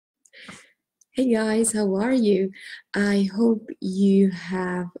Hey guys, how are you? I hope you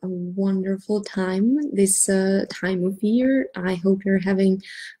have a wonderful time this time of year. I hope you're having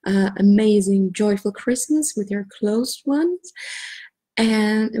amazing, joyful Christmas with your close ones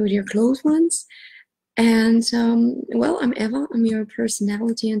and with your close ones. And well, I'm Eva. I'm your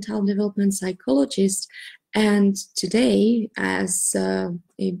personality and talent development psychologist. And today, as a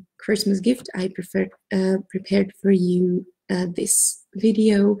Christmas gift, I prepared for you this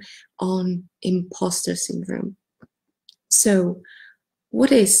video on imposter syndrome. So,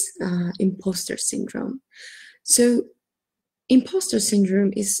 what is imposter syndrome? So, imposter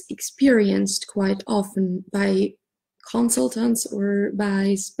syndrome is experienced quite often by consultants or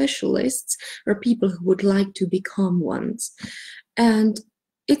by specialists or people who would like to become ones. And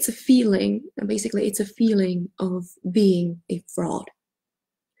it's a feeling, basically, it's a feeling of being a fraud.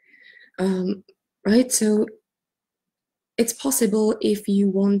 Right? So it's possible if you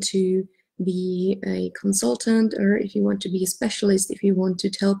want to be a consultant, or if you want to be a specialist, if you want to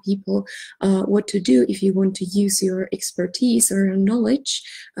tell people what to do, if you want to use your expertise or your knowledge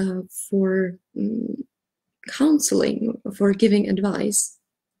for counseling, for giving advice.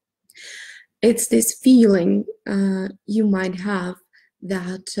 It's this feeling you might have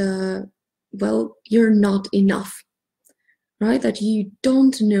that, well, you're not enough, right? That you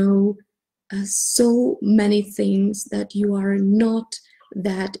don't know so many things, that you are not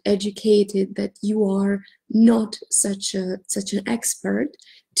that educated, that you are not such an expert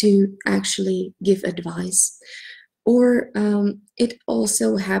to actually give advice. Or it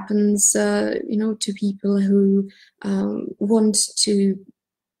also happens, to people who want to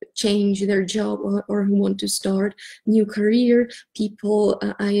change their job, or who want to start new career. People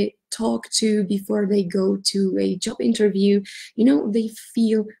I talk to before they go to a job interview, they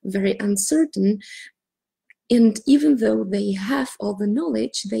feel very uncertain. And even though they have all the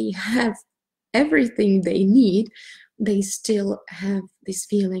knowledge, they have everything they need, they still have this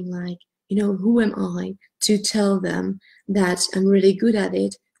feeling like, who am I to tell them that I'm really good at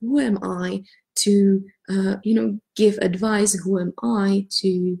it? Who am I to, give advice? Who am I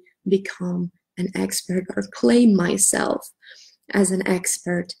to become an expert or claim myself as an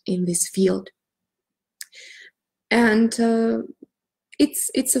expert in this field? And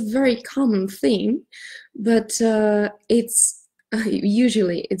it's a very common thing, but it's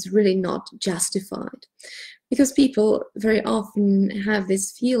usually really not justified, because people very often have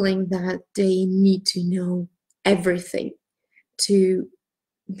this feeling that they need to know everything to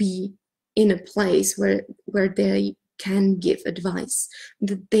be in a place where they can give advice,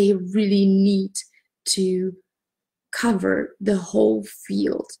 that they really need to cover the whole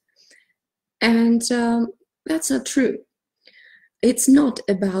field. And that's not true. It's not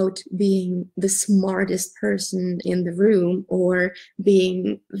about being the smartest person in the room or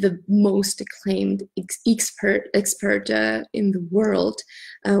being the most acclaimed expert in the world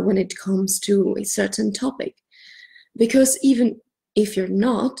when it comes to a certain topic. Because even if you're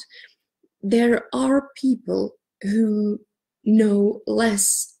not, there are people who know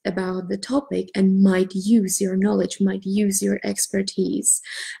less about the topic and might use your knowledge, might use your expertise.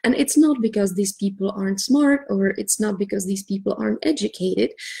 And it's not because these people aren't smart, or it's not because these people aren't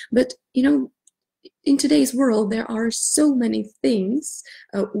educated, but in today's world there are so many things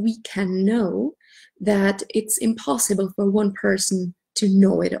we can know that it's impossible for one person to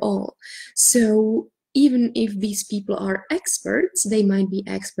know it all. So even if these people are experts, they might be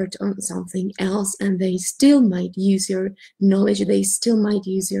experts on something else, and they still might use your knowledge, they still might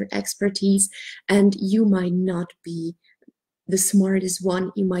use your expertise, and you might not be the smartest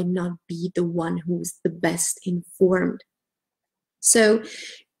one, you might not be the one who's the best informed. So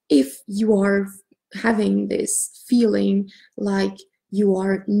if you are having this feeling like you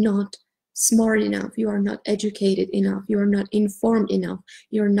are not smart enough, you are not educated enough, you are not informed enough,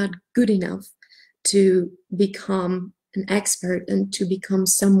 you're not good enough to become an expert and to become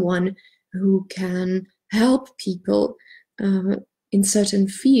someone who can help people in certain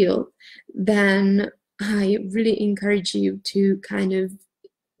field, then I really encourage you to kind of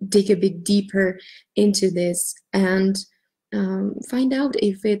dig a bit deeper into this and find out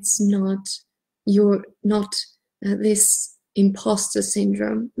if it's not this imposter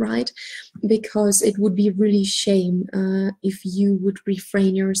syndrome, right? Because it would be really shame if you would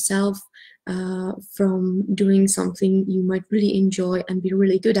refrain yourself from doing something you might really enjoy and be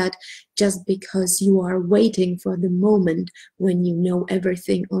really good at, just because you are waiting for the moment when you know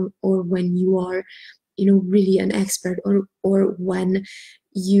everything, or when you are really an expert, or when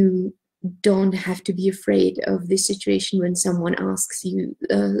you don't have to be afraid of this situation when someone asks you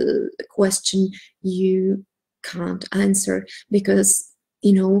a question you can't answer, because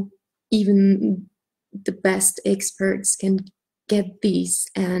even the best experts can get these,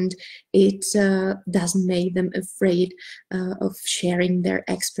 and it doesn't make them afraid of sharing their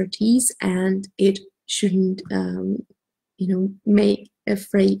expertise, and it shouldn't make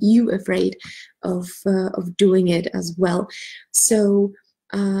you afraid of doing it as well. So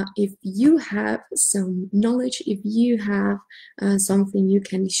if you have some knowledge, if you have something you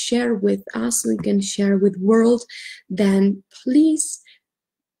can share with us, you can share with world, then please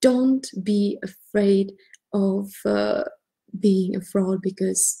don't be afraid of being a fraud,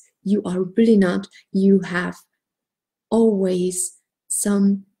 because you are really not. You have always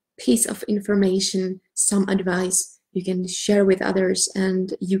some piece of information, some advice you can share with others,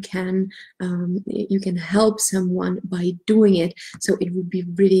 and you can help someone by doing it. So it would be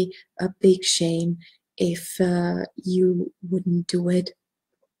really a big shame if you wouldn't do it.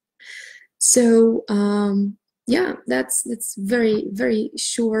 So yeah, that's very, very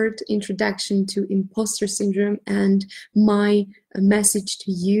short introduction to imposter syndrome, and my message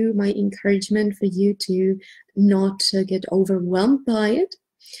to you, my encouragement for you to not get overwhelmed by it.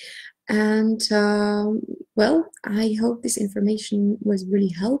 And well, I hope this information was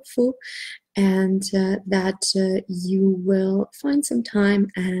really helpful, and that you will find some time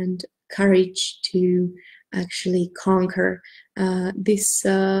and courage to actually conquer this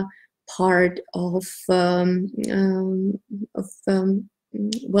part of well,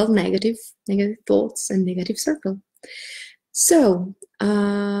 negative thoughts and negative circle. So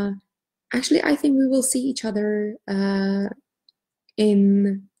actually, I think we will see each other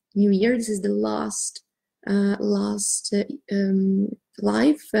in New Year. This is the last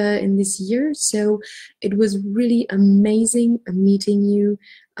live in this year, so it was really amazing meeting you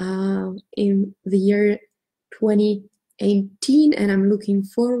in the year 2018, and I'm looking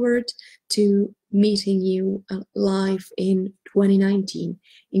forward to meeting you live in 2019.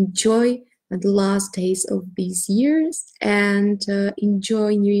 Enjoy the last days of these years, and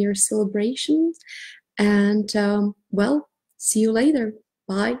enjoy New Year celebrations, and well, see you later.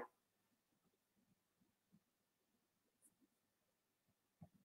 Bye.